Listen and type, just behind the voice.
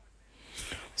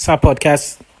Side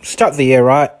podcast. Start the year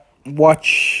right.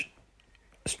 Watch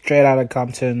Straight Outta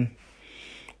Compton.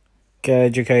 Get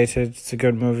educated. It's a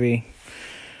good movie.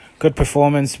 Good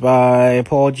performance by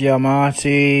Paul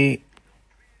Giamatti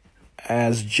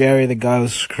as Jerry, the guy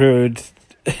who's screwed.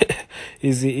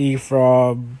 He's the E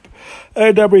from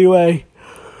AWA.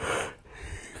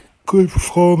 Good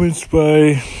performance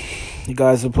by the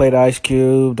guys who played Ice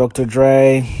Cube, Dr.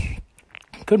 Dre.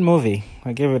 Good movie.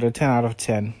 I give it a 10 out of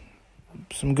 10.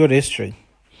 Some good history.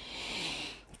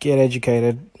 Get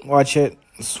educated. Watch it.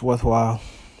 It's worthwhile.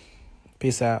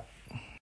 Peace out.